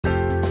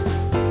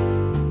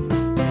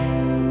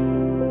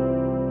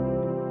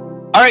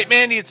All right,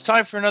 Mandy, it's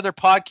time for another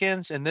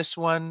Podkinz, and this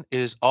one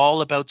is all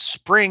about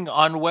spring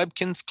on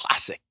Webkinz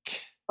Classic.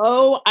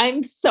 Oh,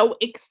 I'm so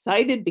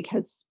excited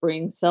because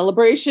spring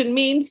celebration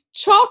means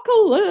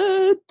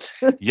chocolate.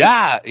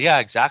 Yeah,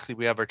 exactly.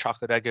 We have our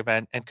chocolate egg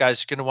event. And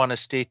guys, you're going to want to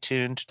stay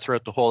tuned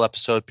throughout the whole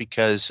episode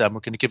because we're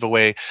going to give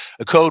away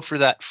a code for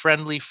that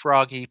Friendly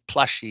Froggy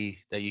Plushy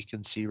that you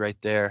can see right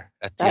there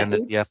at the end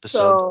of the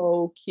episode.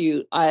 So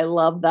cute. I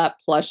love that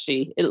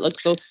plushie. It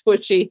looks so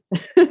squishy.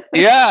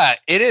 Yeah,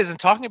 it is. And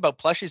talking about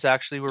plushies,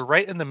 actually, we're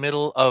right in the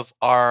middle of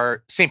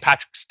our St.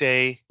 Patrick's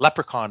Day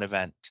Leprechaun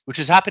event, which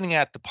is happening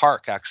at the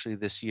park actually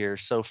this year.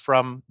 So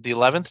from the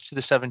 11th to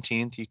the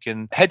 17th, you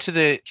can head to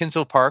the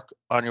Kinsale Park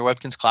on your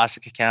Webkinz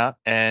Classic account.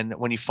 And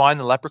when you find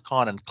the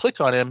leprechaun and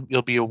click on him,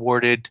 you'll be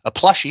awarded a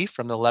plushie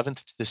from the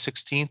 11th to the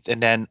 16th,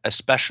 and then a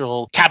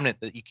special cabinet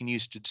that you can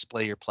use to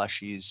display your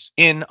plushies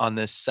in on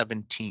the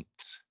 17th.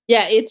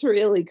 Yeah, it's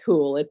really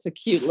cool. It's a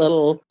cute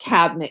little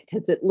cabinet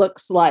because it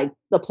looks like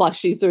the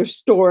plushies are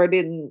stored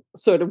in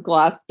sort of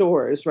glass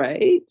doors,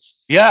 right?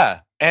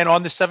 Yeah. And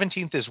on the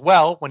 17th as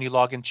well, when you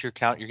log into your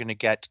account, you're going to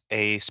get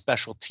a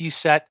special tea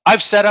set.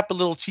 I've set up a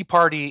little tea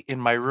party in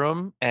my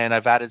room, and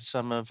I've added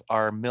some of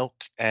our milk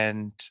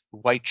and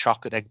white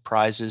chocolate egg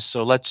prizes.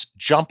 So let's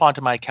jump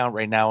onto my account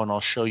right now, and I'll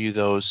show you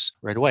those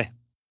right away.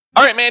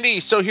 All right,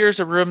 Mandy, so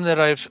here's a room that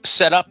I've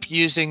set up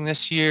using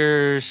this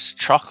year's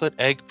chocolate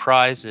egg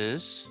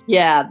prizes.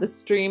 Yeah, the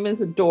stream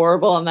is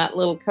adorable on that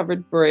little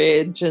covered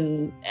bridge.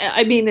 And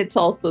I mean, it's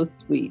also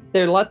sweet.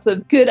 There are lots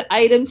of good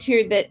items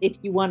here that if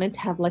you wanted to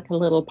have like a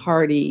little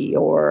party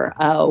or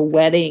a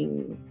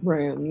wedding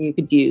room, you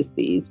could use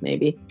these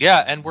maybe.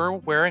 Yeah, and we're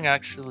wearing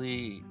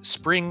actually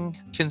spring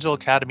Kinsale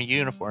Academy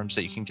uniforms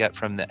that you can get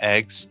from the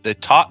eggs. The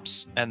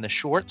tops and the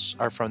shorts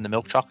are from the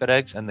milk chocolate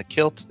eggs, and the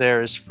kilt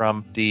there is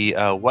from the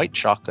white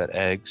chocolate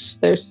eggs.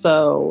 They're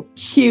so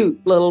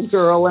cute, little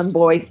girl and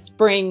boy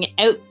spring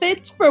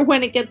outfits for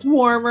when it gets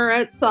warmer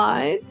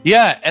outside.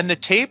 Yeah, and the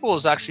table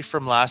is actually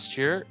from last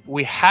year.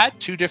 We had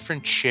two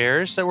different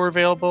chairs that were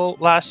available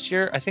last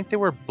year. I think they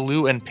were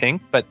blue and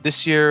pink, but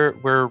this year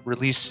we're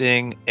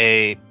releasing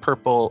a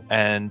purple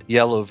and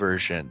yellow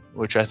version,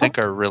 which I think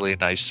are really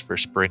nice for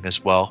spring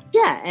as well.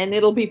 Yeah, and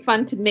it'll be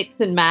fun to mix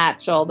and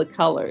match all the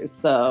colors.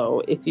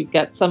 So if you've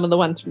got some of the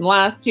ones from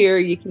last year,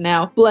 you can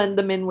now blend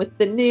them in with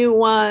the new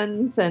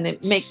ones, and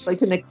it makes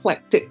like an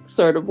eclectic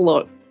sort of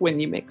look when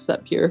you mix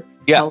up your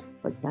colors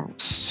like that.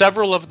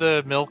 Several of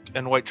the milk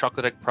and white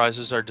chocolate egg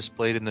prizes are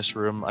displayed in this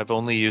room. I've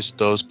only used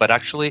those, but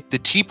actually the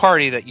tea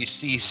party that you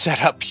see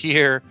set up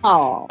here,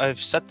 I've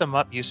set them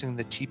up using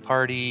the tea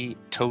party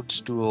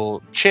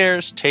toadstool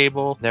chairs,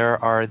 table.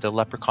 There are the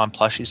leprechaun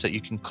plushies that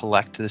you can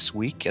collect this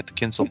week at the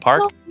Kinsale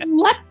Park.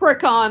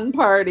 Leprechaun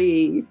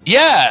party.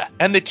 Yeah,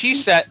 and the tea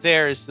set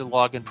there is the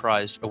login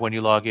prize when you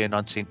log in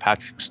on St.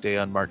 Patrick's Day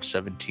on March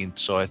 17th,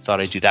 so I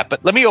thought I'd do that.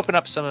 But let me open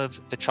up some of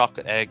the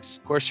chocolate eggs.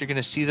 Of course, you're going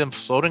to see them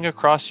floating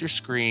across your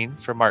screen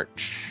for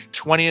March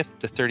 20th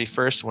to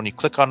 31st. When you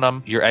click on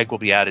them, your egg will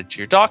be added to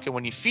your dock, and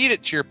when you feed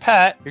it to your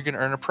pet, you're going to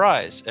earn a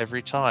prize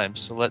every time.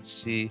 So let's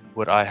see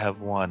what I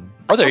have won.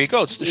 Oh, there you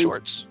go. It's the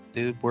shorts.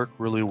 They work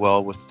really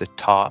well with the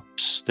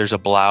tops. There's a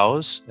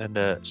blouse and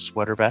a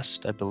sweater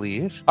vest, I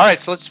believe. All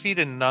right, so let's feed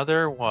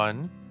another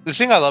one. The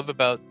thing I love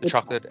about the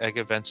chocolate egg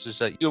events is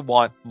that you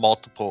want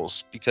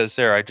multiples, because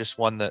there I just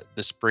won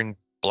the spring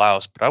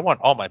blouse, but I want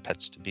all my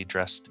pets to be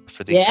dressed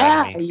for the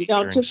academy. Yeah, you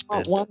don't just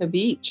want one of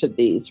each of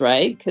these,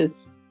 right?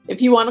 Because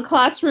if you want a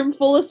classroom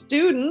full of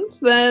students,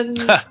 then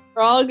they're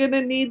all going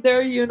to need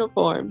their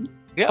uniforms.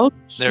 Yeah,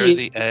 there are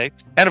the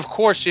eggs. And of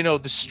course, you know,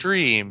 the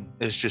stream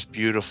is just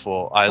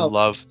beautiful. I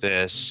love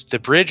this. The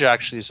bridge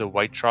actually is a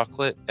white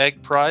chocolate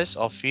egg prize.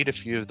 I'll feed a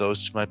few of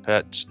those to my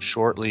pets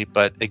shortly.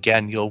 But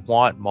again, you'll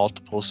want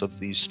multiples of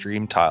these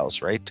stream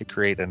tiles, right? To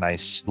create a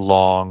nice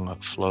long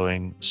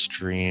flowing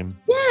stream.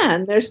 Yeah,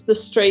 and there's the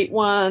straight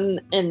one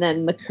and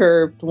then the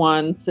curved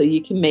one. So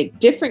you can make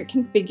different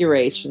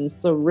configurations.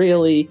 So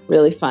really,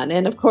 really fun.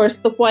 And of course,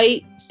 the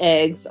white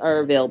eggs are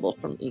available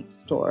from each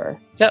store.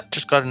 Yep,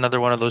 just got another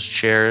one of those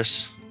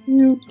chairs.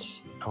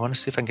 Cute. I want to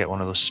see if I can get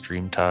one of those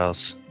stream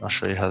tiles. I'll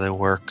show you how they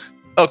work.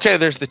 Okay,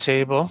 there's the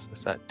table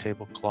with that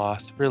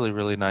tablecloth. Really,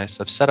 really nice.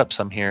 I've set up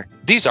some here.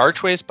 These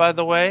archways, by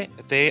the way,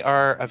 they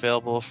are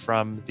available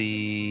from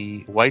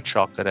the white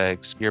chocolate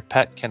eggs. Your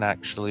pet can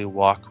actually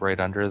walk right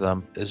under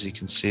them, as you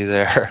can see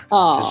there.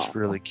 It's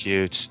really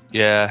cute.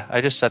 Yeah,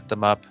 I just set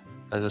them up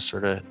as a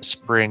sort of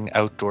spring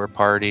outdoor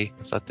party.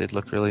 I thought they'd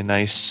look really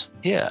nice.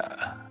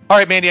 Yeah. All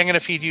right, Mandy, I'm going to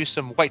feed you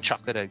some white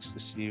chocolate eggs to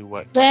see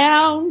what...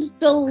 Sounds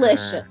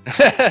delicious.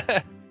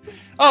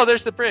 Oh,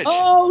 there's the bridge.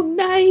 Oh,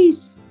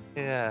 nice.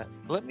 Yeah.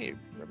 Let me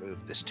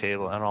remove this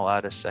table, and I'll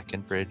add a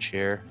second bridge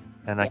here,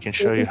 and I can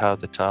show you how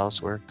the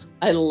tiles work.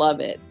 I love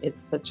it.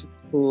 It's such a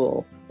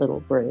cool little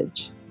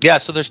bridge. Yeah,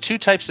 so there's two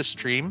types of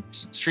stream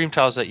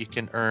tiles that you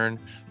can earn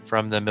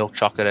from the milk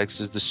chocolate eggs.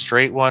 There's the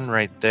straight one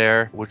right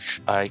there,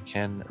 which I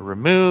can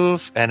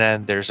remove. And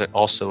then there's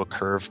also a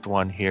curved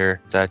one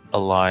here that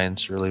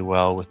aligns really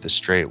well with the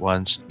straight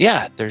ones.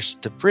 Yeah, there's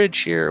the bridge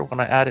here. When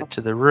I add it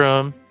to the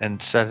room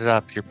and set it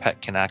up, your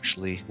pet can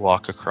actually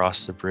walk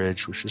across the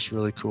bridge, which is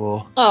really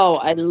cool. Oh,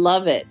 I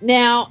love it.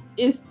 Now,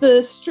 is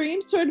the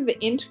stream sort of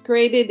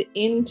integrated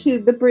into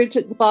the bridge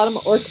at the bottom,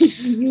 or could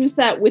you use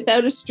that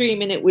without a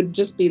stream and it would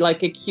just be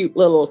like a cute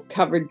little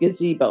covered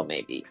gazebo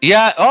maybe?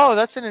 Yeah, oh,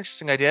 that's an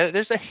interesting idea.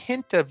 There's a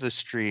hint of the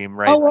stream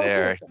right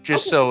there,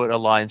 just so it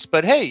aligns.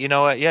 But hey, you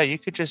know what? Yeah, you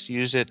could just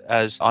use it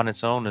as on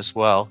its own as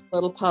well.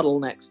 Little puddle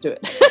next to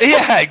it.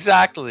 Yeah,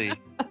 exactly.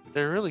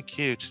 They're really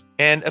cute.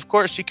 And of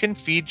course, you can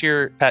feed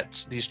your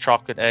pets these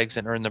chocolate eggs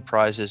and earn the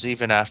prizes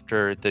even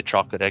after the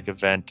chocolate egg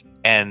event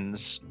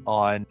ends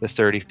on the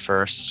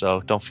 31st. So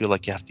don't feel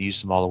like you have to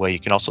use them all the way. You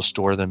can also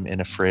store them in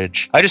a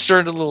fridge. I just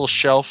earned a little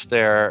shelf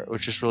there,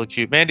 which is really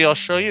cute. Mandy, I'll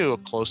show you a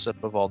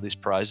close-up of all these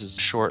prizes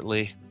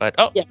shortly. But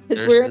yeah,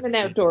 because we're in an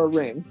outdoor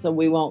room, so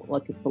we won't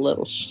look at the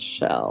little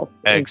shelf.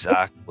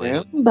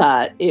 Exactly.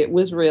 But it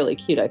was really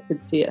cute. I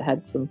could see it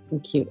had some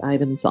cute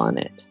items on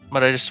it.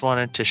 But I just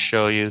wanted to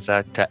show you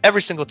that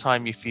every single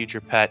time you feed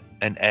your pet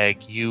an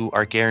egg, you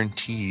are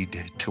guaranteed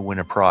to win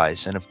a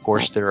prize. And of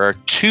course, there are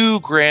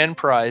 2 grand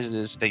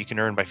prizes that you can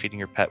earn by feeding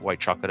your pet white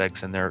chocolate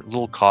eggs, and they're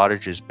little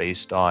cottages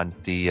based on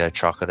the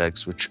chocolate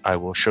eggs, which I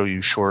will show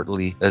you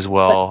shortly as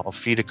well. I'll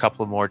feed a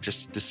couple more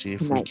just to see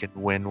if we can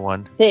win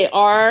one. They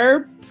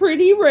are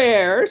pretty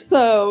rare,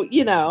 so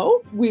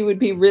we would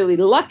be really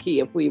lucky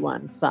if we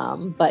won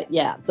some. But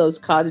yeah, those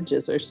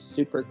cottages are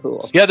super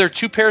cool. Yeah, there are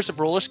 2 pairs of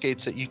roller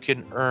skates that you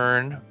can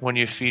earn when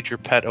you feed your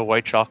pet a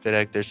white chocolate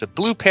egg. There's a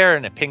blue pair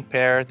and a pink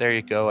pair. There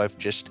you go. I've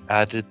just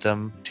added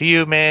them to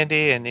you,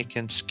 Mandy, and you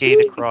can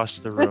skate across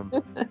the room.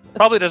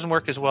 Probably doesn't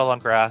work as well on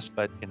grass,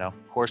 but of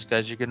course,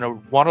 guys, you're going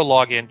to want to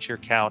log into your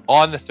account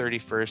on the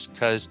 31st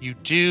because you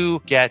do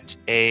get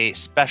a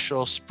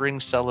special spring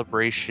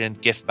celebration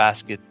gift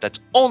basket that's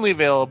only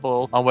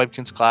available on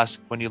Webkinz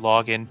Classic when you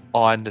log in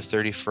on the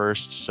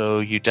 31st. So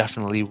you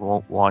definitely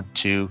won't want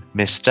to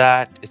miss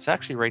that. It's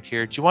actually right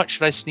here.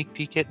 Should I sneak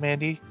peek it,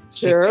 Mandy?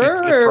 Sure.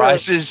 The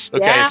prizes.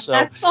 Okay, yeah, so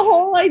that's the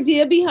whole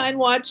idea behind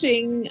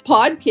watching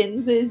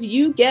Podkinz is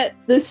you get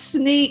the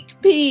sneak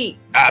peek.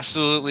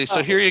 Absolutely.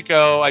 So here you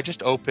go. I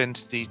just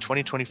opened the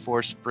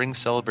 2024 Spring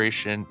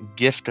Celebration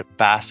gift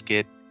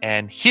basket.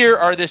 And here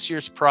are this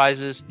year's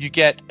prizes. You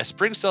get a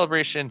Spring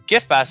Celebration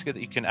gift basket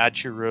that you can add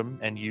to your room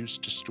and use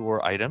to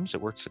store items.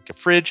 It works like a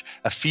fridge,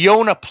 a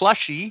Fiona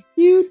plushie,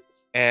 cute,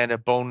 and a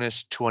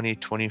bonus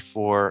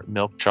 2024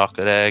 milk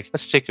chocolate egg.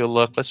 Let's take a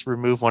look. Let's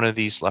remove one of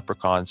these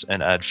leprechauns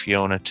and add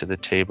Fiona to the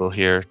table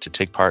here to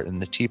take part in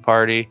the tea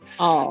party.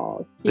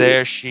 Oh,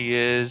 there she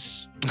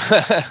is.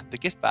 The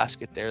gift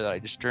basket there that I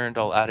just turned,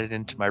 I'll add it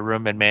into my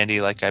room. And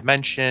Mandy, like I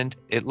mentioned,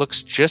 it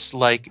looks just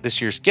like this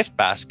year's gift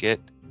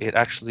basket. It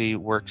actually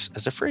works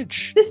as a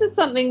fridge. This is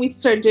something we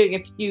started doing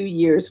a few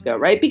years ago,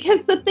 right?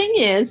 Because the thing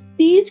is,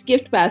 these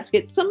gift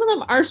baskets, some of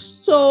them are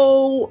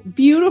so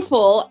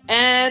beautiful,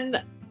 and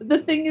the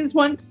thing is,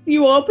 once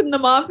you open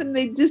them up and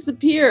they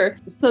disappear.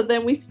 So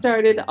then we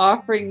started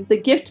offering the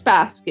gift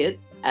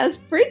baskets as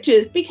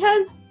fridges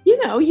because, you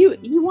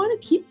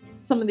want to keep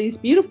some of these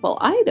beautiful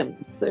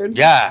items.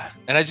 Yeah,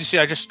 and as you see,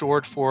 I just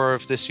stored 4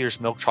 of this year's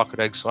milk chocolate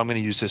eggs, so I'm going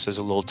to use this as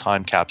a little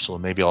time capsule.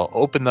 Maybe I'll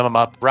open them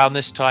up around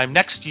this time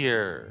next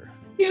year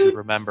to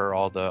remember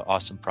all the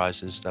awesome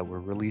prizes that were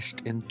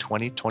released in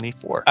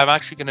 2024. I'm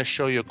actually going to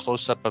show you a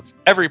close-up of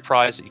every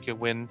prize that you can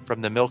win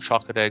from the milk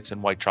chocolate eggs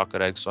and white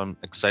chocolate eggs, so I'm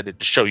excited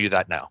to show you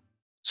that now.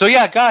 So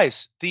yeah,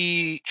 guys,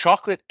 the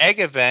chocolate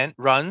egg event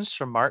runs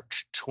from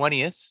March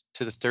 20th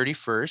to the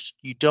 31st.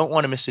 You don't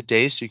want to miss a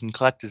day, so you can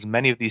collect as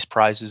many of these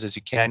prizes as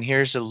you can.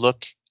 Here's a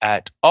look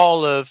at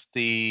all of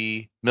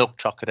the milk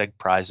chocolate egg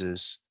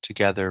prizes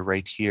together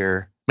right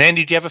here.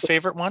 Mandy, do you have a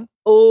favorite one?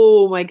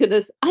 Oh my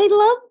goodness. I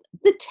love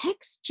the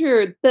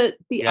texture that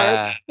the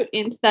art put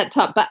into that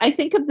top. But I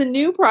think of the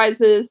new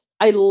prizes,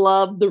 I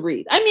love the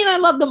wreath. I mean, I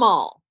love them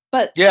all,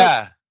 but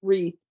the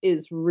wreath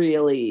is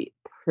really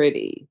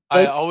pretty.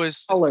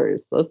 Those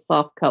colors, those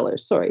soft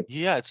colors. Sorry.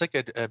 Yeah, it's like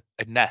a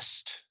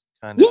nest.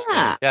 Kind of thing.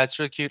 Yeah, it's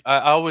really cute. I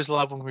always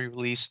love when we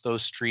release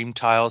those stream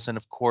tiles, and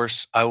of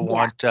course, I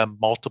want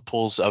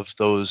multiples of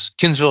those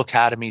Kinsville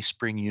Academy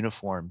spring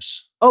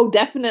uniforms. Oh,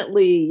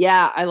 definitely.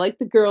 Yeah, I like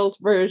the girls'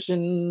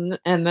 version,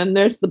 and then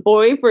there's the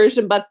boy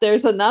version, but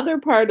there's another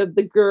part of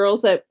the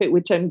girls' outfit,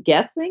 which I'm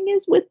guessing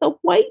is with the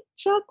white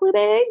chocolate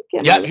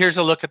egg. Yeah, here's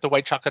a look at the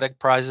white chocolate egg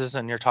prizes,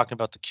 and you're talking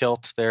about the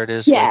kilt. There it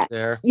is right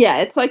there. Yeah,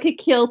 it's like a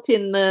kilt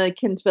in the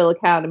Kinsville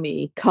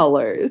Academy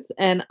colors.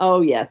 And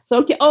oh, yes.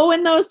 So,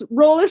 and those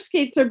roller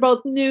skates are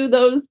both new,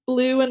 those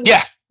blue and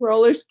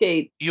Roller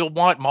skate. You'll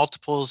want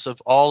multiples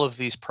of all of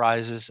these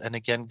prizes. And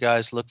again,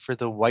 guys, look for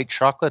the white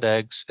chocolate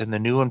eggs in the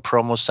new and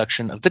promo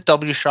section of the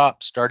W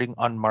Shop starting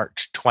on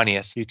March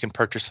 20th. You can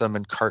purchase them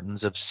in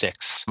cartons of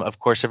 6. Of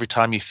course, every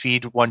time you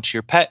feed one to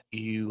your pet,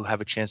 you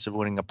have a chance of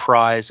winning a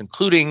prize,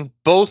 including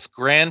both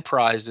grand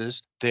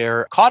prizes.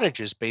 They're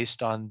cottages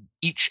based on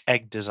each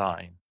egg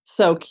design.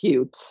 So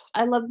cute.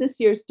 I love this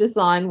year's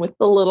design with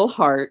the little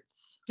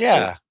hearts.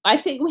 Yeah. I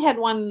think we had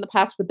one in the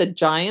past with a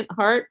giant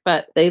heart,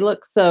 but they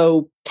look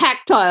so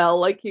tactile,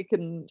 like you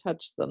can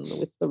touch them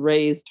with the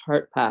raised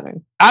heart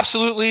pattern.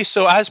 Absolutely.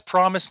 So as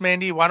promised,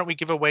 Mandy, why don't we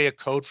give away a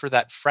code for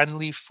that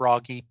Friendly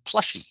Froggy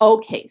Plushie?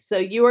 Okay, so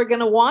you are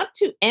going to want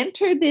to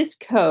enter this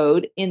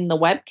code in the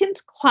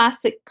Webkinz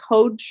Classic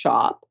code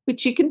shop,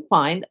 which you can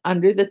find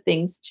under the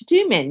Things to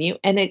Do menu,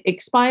 and it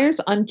expires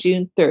on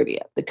June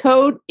 30th. The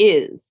code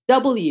is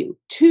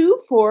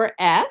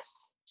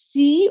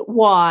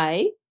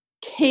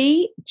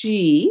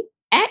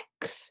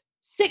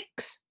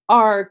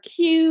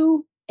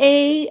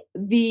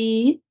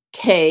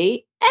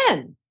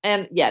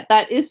And yeah,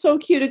 that is so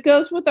cute. It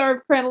goes with our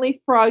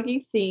Friendly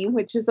Froggy theme,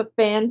 which is a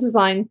fan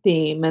design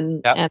theme.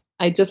 And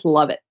I just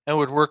love it. And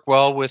would work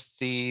well with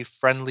the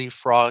Friendly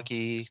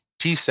Froggy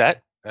tea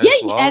set as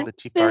well, and the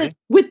tea party.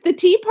 With the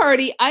tea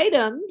party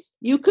items,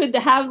 you could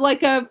have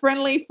like a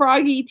Friendly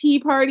Froggy tea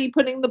party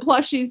putting the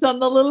plushies on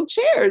the little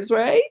chairs,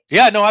 right?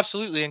 Yeah, no,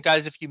 absolutely. And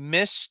guys, if you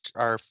missed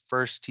our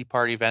first tea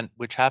party event,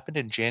 which happened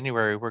in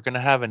January, we're going to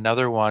have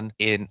another one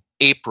in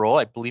April.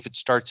 I believe it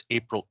starts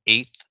April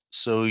 8th.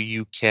 So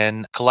you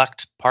can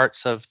collect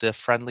parts of the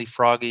Friendly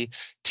Froggy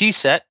tea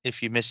set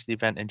if you missed the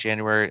event in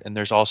January. And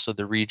there's also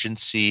the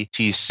Regency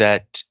tea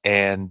set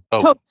and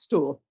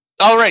Toadstool.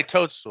 All right,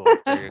 Toadstool.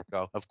 There you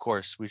go. Of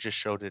course, we just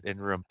showed it in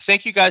room.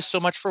 Thank you guys so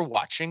much for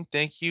watching.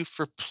 Thank you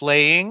for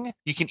playing.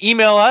 You can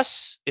email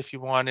us if you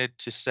wanted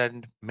to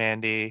send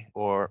Mandy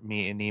or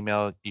me an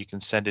email. You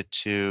can send it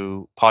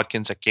to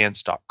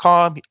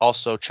podkinz@gans.com.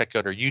 Also, check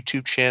out our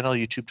YouTube channel,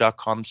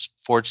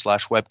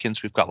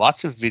 youtube.com/Webkinz. We've got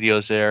lots of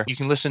videos there. You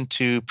can listen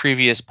to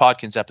previous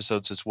Podkinz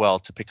episodes as well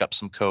to pick up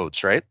some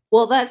codes, right?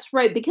 Well, that's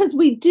right, because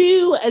we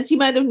do, as you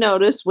might have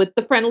noticed with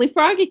the Friendly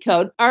Froggy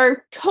code,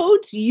 our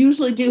codes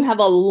usually do have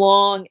a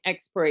long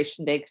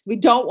expiration date because we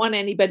don't want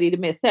anybody to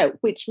miss out,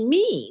 which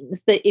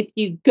means that if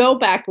you go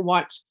back and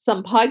watch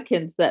some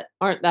Podkinz that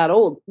aren't that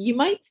old, you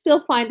might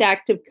still find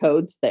active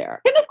codes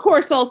there. And of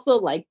course, also,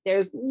 like,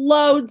 there's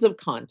loads of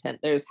content.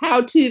 There's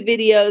how-to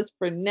videos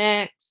for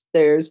Next.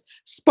 There's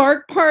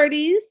Spark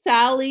Parties.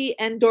 Sally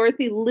and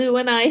Dorothy, Lou,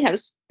 and I have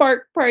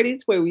Spark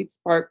Parties where we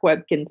spark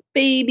Webkinz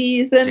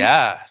babies. And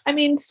yeah, I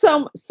mean,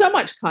 so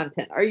much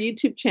content. Our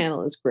YouTube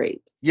channel is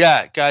great.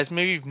 Yeah, guys,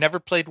 maybe you've never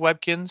played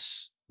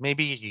Webkinz.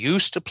 Maybe you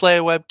used to play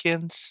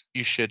Webkinz.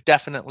 You should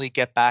definitely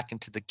get back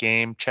into the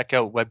game. Check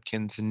out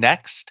Webkinz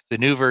Next, the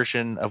new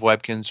version of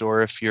Webkinz,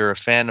 or if you're a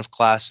fan of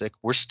Classic,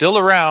 we're still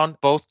around.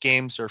 Both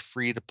games are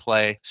free to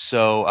play.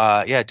 So,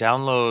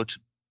 download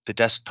the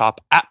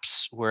desktop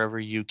apps wherever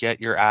you get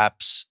your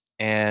apps,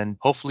 and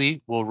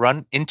hopefully we'll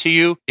run into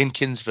you in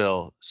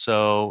Kinsville.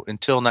 So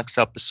until next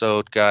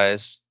episode,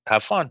 guys,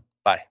 have fun.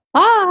 Bye.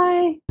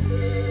 Bye.